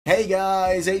Hey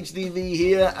guys, HDvee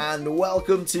here and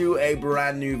welcome to a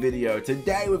brand new video.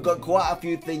 Today we've got quite a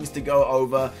few things to go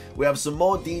over. We have some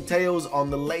more details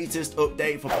on the latest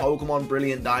update for Pokemon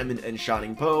Brilliant Diamond and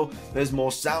Shining Pearl. There's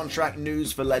more soundtrack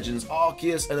news for Legends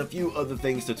Arceus and a few other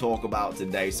things to talk about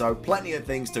today. So plenty of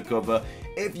things to cover.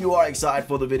 If you are excited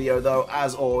for the video though,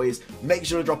 as always, make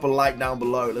sure to drop a like down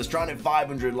below. Let's try and hit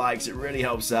 500 likes, it really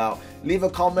helps out. Leave a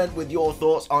comment with your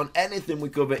thoughts on anything we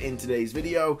cover in today's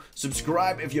video.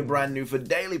 Subscribe if you're brand new for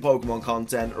daily Pokemon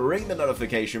content. Ring the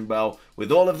notification bell.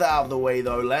 With all of that out of the way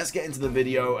though, let's get into the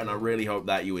video and I really hope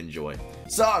that you enjoy.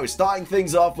 So, starting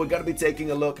things off, we're going to be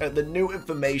taking a look at the new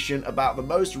information about the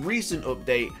most recent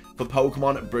update for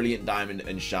Pokemon Brilliant Diamond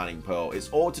and Shining Pearl. It's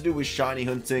all to do with shiny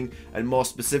hunting and more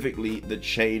specifically the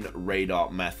chain radar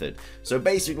method. So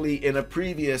basically in a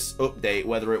previous update,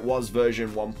 whether it was version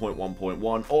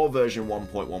 1.1.1 or version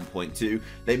 1.1.2,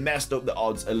 they messed up the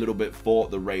odds a little bit for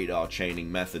the radar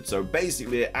chaining method. So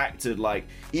basically it acted like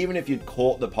even if you'd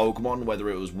caught the Pokemon, whether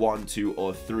it was 1, 2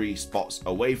 or 3 spots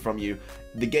away from you,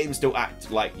 the game still acted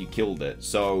like you killed it.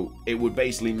 So it would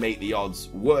basically make the odds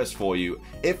worse for you.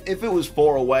 If it was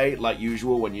 4 away like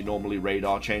usual when you normally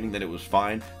radar chaining, then it was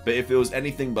fine. But if it was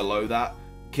anything below that,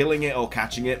 killing it or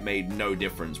catching it made no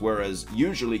difference, whereas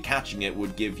usually catching it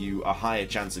would give you a higher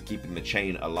chance of keeping the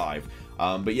chain alive.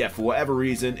 But yeah, for whatever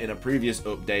reason in a previous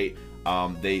update,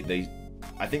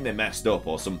 I think they messed up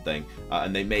or something,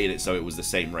 and they made it so it was the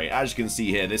same rate. As you can see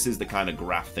here, this is the kind of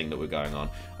graph thing that we're going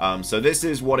on. So this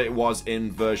is what it was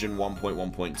in version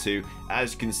 1.1.2.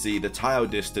 As you can see, the tile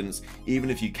distance, even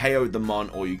if you KO'd the Mon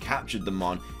or you captured the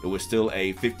Mon, it was still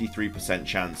a 53%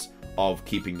 chance of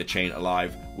keeping the chain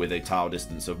alive with a tile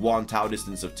distance of 1, tile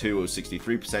distance of 2, it was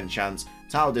 63% chance,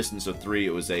 tile distance of 3,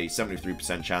 it was a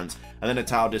 73% chance, and then a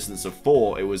tile distance of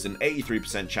 4, it was an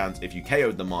 83% chance if you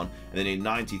KO'd them on, and then a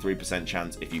 93%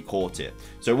 chance if you caught it.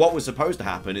 So what was supposed to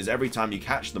happen is every time you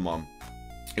catch them on,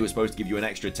 it was supposed to give you an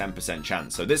extra 10%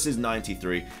 chance. So this is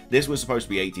 93, this was supposed to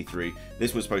be 83,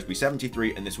 this was supposed to be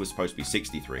 73, and this was supposed to be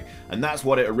 63. And that's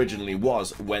what it originally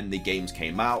was when the games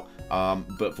came out,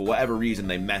 but for whatever reason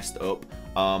they messed up.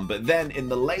 But then in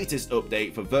the latest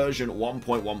update for version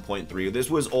 1.1.3, this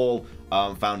was all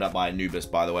found out by Anubis,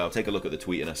 by the way. I'll take a look at the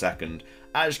tweet in a second.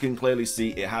 As you can clearly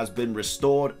see, it has been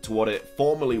restored to what it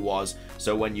formerly was.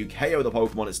 So when you KO the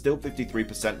Pokemon, it's still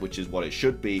 53%, which is what it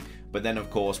should be. But then, of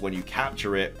course, when you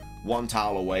capture it, 1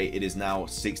 tile away, it is now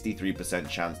 63%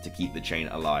 chance to keep the chain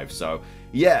alive. So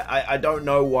yeah, I don't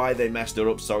know why they messed it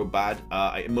up so bad.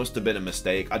 It must have been a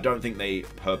mistake. I don't think they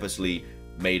purposely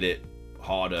made it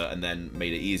harder and then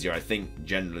made it easier. I think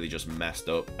generally just messed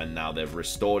up and now they've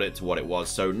restored it to what it was.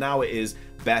 So now it is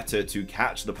better to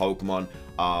catch the Pokemon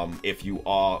if you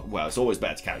are, well, it's always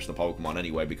better to catch the Pokemon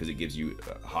anyway because it gives you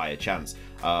a higher chance.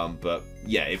 But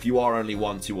yeah, if you are only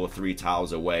 1, 2 or 3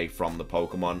 tiles away from the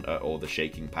Pokemon or the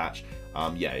shaking patch,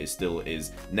 yeah, it still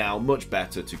is now much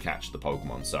better to catch the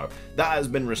Pokemon. So that has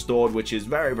been restored, which is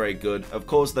very, very good. Of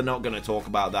course, they're not going to talk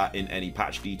about that in any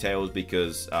patch details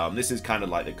because this is kind of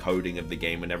like the coding of the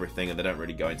game and everything, and they don't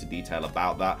really go into detail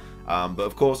about that. But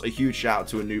of course, a huge shout out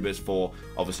to Anubis for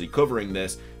obviously covering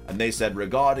this. And they said,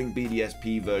 regarding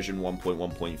BDSP version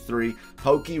 1.1.3,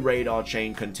 Poke Radar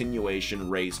Chain continuation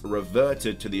rates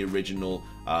reverted to the original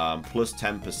plus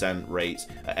 10% rates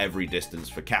at every distance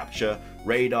for capture.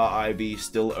 Radar IV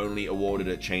still only awarded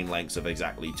at chain lengths of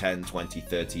exactly 10, 20,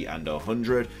 30, and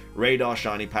 100. Radar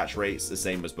Shiny Patch rates the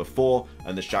same as before,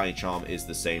 and the Shiny Charm is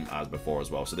the same as before as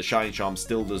well. So the Shiny Charm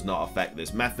still does not affect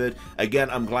this method. Again,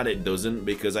 I'm glad it doesn't,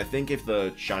 because I think if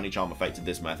the Shiny Charm affected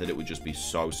this method, it would just be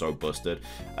so busted.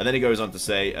 And then he goes on to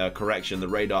say, correction, the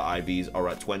Radar IVs are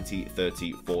at 20,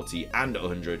 30, 40, and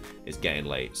 100. It's getting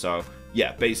late. So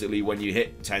yeah, basically when you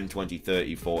hit 10, 20,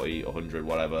 30, 40, 100,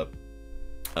 whatever,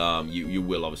 you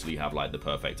will obviously have like the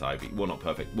perfect IV. Well, not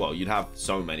perfect. Well, you'd have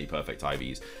so many perfect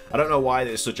IVs. I don't know why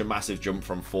there's such a massive jump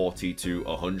from 40 to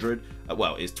 100.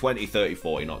 Well, it's 20, 30,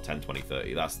 40, not 10, 20,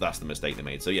 30. That's the mistake they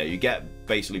made. So yeah, you get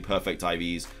basically perfect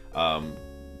IVs.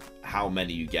 How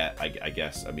many you get, I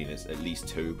guess, I mean, it's at least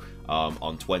 2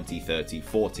 on 20, 30,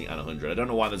 40, and 100. I don't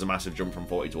know why there's a massive jump from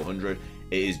 40 to 100.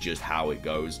 It is just how it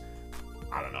goes.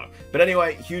 I don't know. But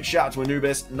anyway, huge shout out to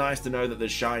Anubis. Nice to know that the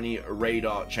shiny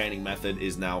radar chaining method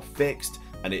is now fixed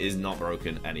and it is not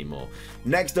broken anymore.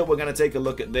 Next up, we're going to take a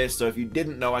look at this. So if you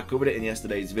didn't know, I covered it in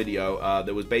yesterday's video.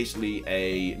 There was basically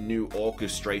a new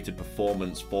orchestrated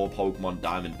performance for Pokemon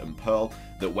Diamond and Pearl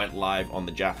that went live on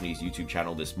the Japanese YouTube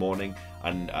channel this morning.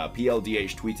 And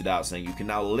PLDH tweeted out saying you can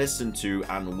now listen to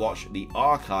and watch the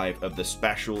archive of the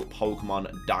special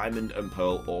Pokemon Diamond and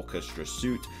Pearl Orchestra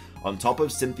suite On top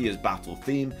of Cynthia's battle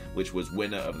theme, which was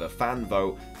winner of the fan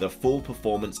vote, the full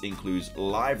performance includes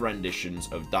live renditions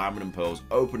of Diamond and Pearl's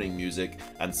opening music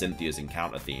and Cynthia's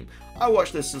encounter theme. I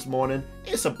watched this morning.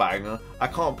 It's a banger. I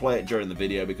can't play it during the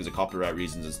video because of copyright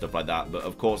reasons and stuff like that, but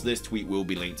of course this tweet will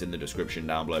be linked in the description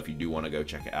down below if you do want to go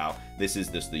check it out. This is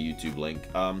just the YouTube link.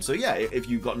 So yeah, if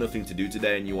you've got nothing to do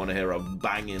today and you want to hear a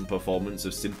banging performance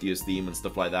of Cynthia's theme and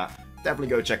stuff like that, definitely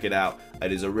go check it out.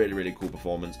 It is a really, really cool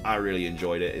performance. I really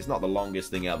enjoyed it. It's not the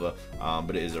longest thing ever,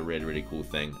 but it is a really, really cool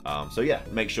thing. So yeah,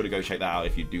 make sure to go check that out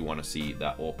if you do want to see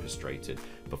that orchestrated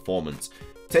performance.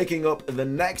 Taking up the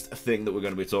next thing that we're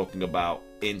going to be talking about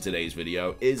in today's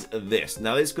video is this.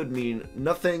 Now, this could mean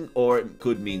nothing or it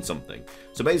could mean something.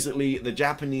 So basically, the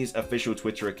Japanese official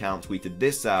Twitter account tweeted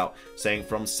this out, saying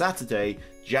from Saturday,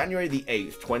 January the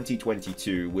 8th,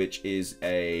 2022, which is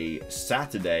a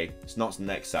Saturday. It's not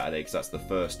next Saturday because that's the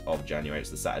 1st of January.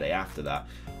 It's the Saturday after that.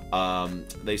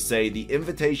 They say the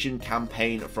invitation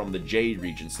campaign from the Jade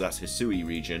region, so that's Hisui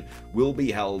region, will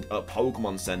be held at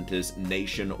Pokemon centers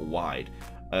nationwide.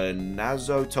 A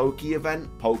Nazotoki event,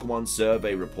 Pokemon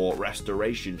Survey Report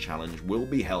Restoration Challenge, will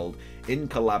be held in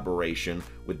collaboration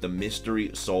with the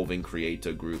mystery solving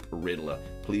creator group Riddler.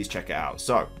 Please check it out.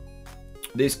 So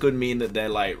this could mean that they're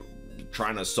like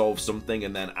trying to solve something,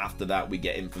 and then after that we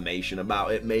get information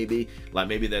about it. Maybe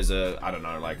there's a, I don't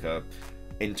know, like a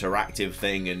interactive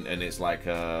thing, and it's like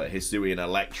a Hisuian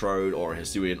Electrode or a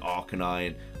Hisuian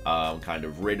Arcanine kind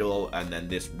of riddle, and then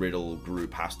this riddle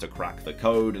group has to crack the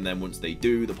code, and then once they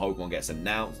do, the Pokemon gets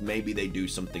announced. Maybe they do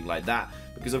something like that,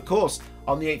 because of course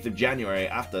on the 8th of January,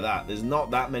 after that, there's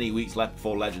not that many weeks left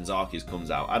before Legends Arceus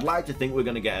comes out. I'd like to think we're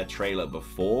going to get a trailer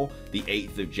before the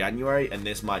 8th of January, and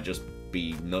this might just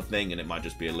be nothing, and it might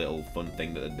just be a little fun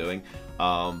thing that they're doing.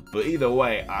 But either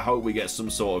way, I hope we get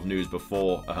some sort of news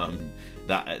before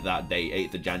that day,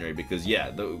 8th of January, because yeah,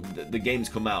 the games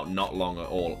come out not long at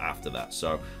all after that.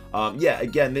 So yeah,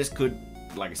 again, this could,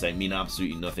 like I say, mean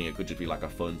absolutely nothing. It could just be like a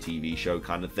fun TV show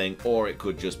kind of thing, or it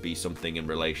could just be something in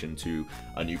relation to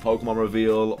a new Pokemon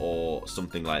reveal or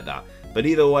something like that. But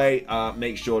either way,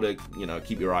 make sure to, you know,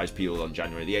 keep your eyes peeled on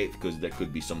January the 8th, because there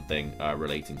could be something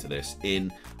relating to this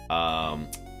in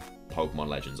Pokemon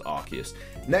Legends Arceus.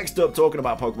 Next up, talking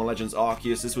about Pokemon Legends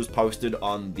Arceus, this was posted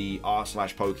on the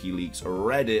r/PokeLeaks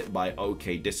Reddit by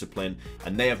OK Discipline,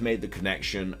 and they have made the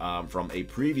connection from a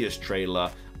previous trailer,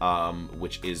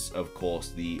 which is of course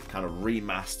the kind of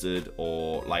remastered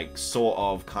or like sort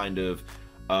of kind of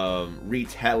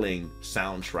retelling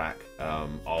soundtrack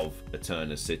of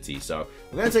Eterna City. So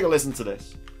we're going to take a listen to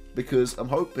this, because I'm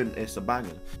hoping it's a banger.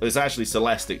 It's actually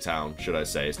Celestic Town, should I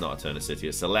say. It's not Eterna City,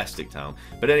 it's Celestic Town.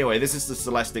 But anyway, this is the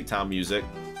Celestic Town music,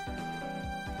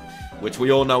 which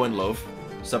we all know and love.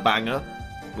 It's a banger.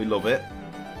 We love it.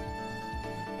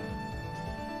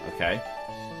 Okay.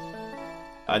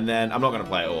 And then, I'm not going to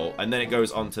play it all. And then it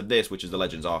goes on to this, which is the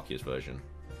Legends Arceus version.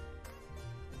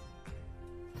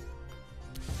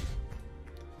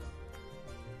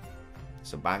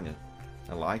 It's a banger.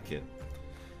 I like it.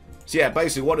 So yeah,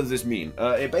 basically, what does this mean?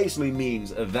 It basically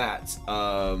means that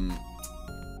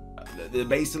they're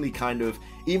basically kind of,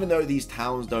 even though these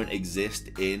towns don't exist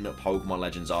in Pokemon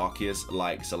Legends Arceus,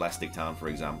 like Celestic Town, for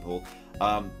example,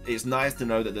 it's nice to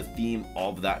know that the theme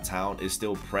of that town is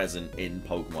still present in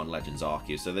Pokemon Legends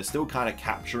Arceus. So they're still kind of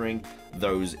capturing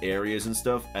those areas and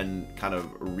stuff and kind of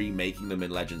remaking them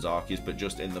in Legends Arceus, but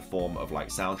just in the form of like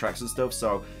soundtracks and stuff.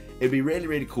 So it'd be really,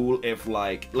 really cool if,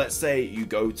 like, let's say you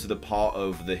go to the part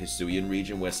of the Hisuian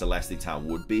region where Celestic Town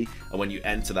would be, and when you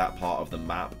enter that part of the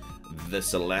map, the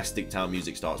Celestic Town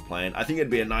music starts playing. I think it'd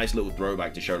be a nice little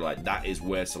throwback to show, like, that is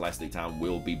where Celestic Town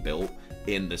will be built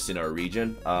in the Sinnoh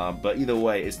region. But either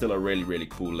way, it's still a really, really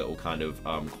cool little kind of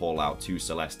call out to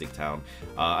Celestic Town.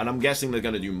 And I'm guessing they're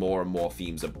going to do more and more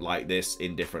themes like this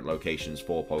in different locations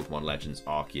for Pokemon Legends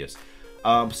Arceus.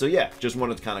 So yeah, just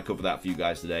wanted to kind of cover that for you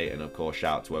guys today, and of course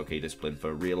shout out to OK Discipline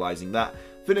for realizing that.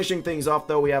 Finishing things off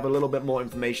though, we have a little bit more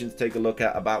information to take a look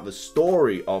at about the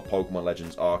story of Pokemon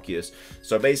Legends Arceus.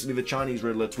 So basically the Chinese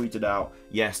Riddler tweeted out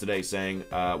yesterday saying,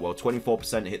 well,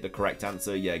 24% hit the correct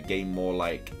answer, yeah, gain more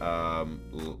like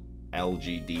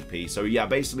LGDP. So yeah,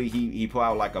 basically he put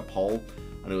out like a poll,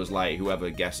 and it was like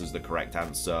whoever guesses the correct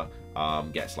answer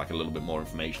gets like a little bit more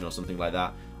information or something like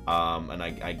that. And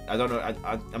I don't know,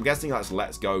 I'm guessing that's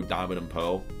Let's Go Diamond and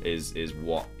Pearl is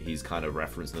what he's kind of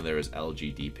referencing there as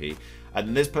LGDP.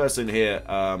 And this person here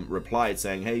replied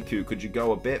saying, "Hey Q, could you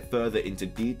go a bit further into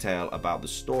detail about the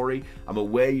story? I'm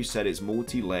aware you said it's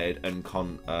multi-layered and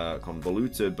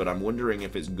convoluted, but I'm wondering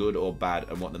if it's good or bad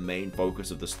and what the main focus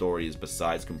of the story is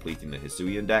besides completing the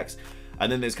Hisuian decks.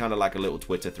 And then there's kind of like a little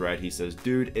Twitter thread. He says,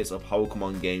 dude, it's a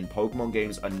Pokemon game. Pokemon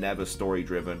games are never story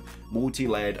driven.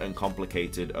 Multi-layered and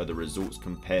complicated are the results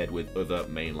compared with other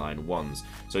mainline ones.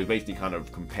 So he's basically kind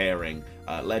of comparing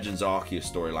Legends Arceus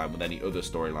storyline with any other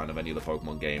storyline of any other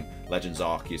Pokemon game. Legends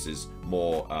Arceus is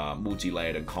more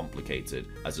multi-layered and complicated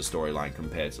as a storyline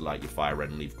compared to like your Fire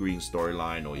Red and Leaf Green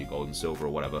storyline or your Gold and Silver or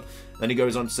whatever. Then he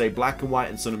goes on to say, Black and White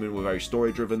and Sun and Moon were very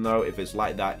story driven though. If it's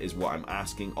like that is what I'm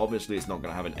asking. Obviously it's not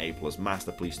going to have an A+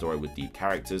 masterpiece story with deep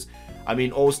characters. I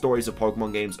mean, all stories of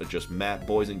Pokemon games are just meh.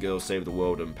 Boys and Girls Save the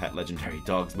World and Pet Legendary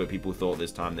Dogs, where people thought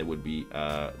this time they would be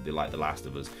like The Last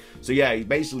of Us. So yeah,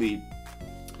 basically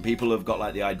people have got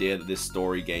like the idea that this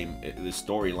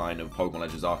storyline of Pokemon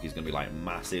Legends Arceus is going to be like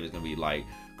massive. It's going to be like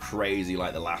crazy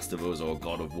like The Last of Us or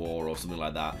God of War or something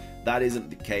like that. That isn't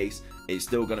the case. It's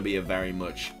still going to be a very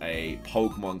much a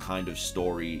Pokemon kind of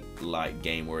story like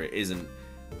game where it isn't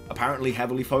apparently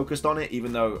heavily focused on it,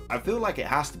 even though I feel like it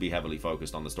has to be heavily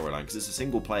focused on the storyline because it's a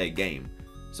single player game.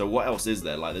 So what else is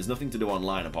there? Like, there's nothing to do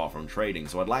online apart from trading.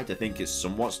 So I'd like to think it's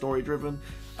somewhat story-driven,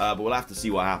 but we'll have to see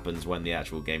what happens when the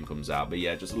actual game comes out. But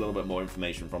yeah, just a little bit more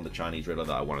information from the Chinese Riddler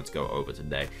that I wanted to go over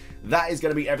today. That is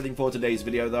going to be everything for today's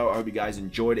video, though. I hope you guys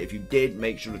enjoyed it. If you did,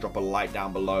 make sure to drop a like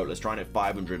down below. Let's try and hit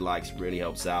 500 likes. It really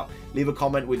helps out. Leave a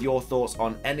comment with your thoughts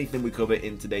on anything we cover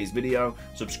in today's video.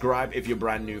 Subscribe if you're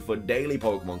brand new for daily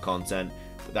Pokemon content.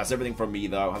 But that's everything from me,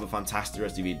 though. Have a fantastic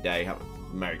rest of your day. Have a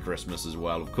Merry Christmas as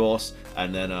well, of course.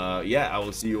 And then, yeah, I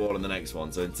will see you all in the next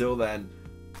one. So until then,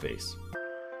 peace.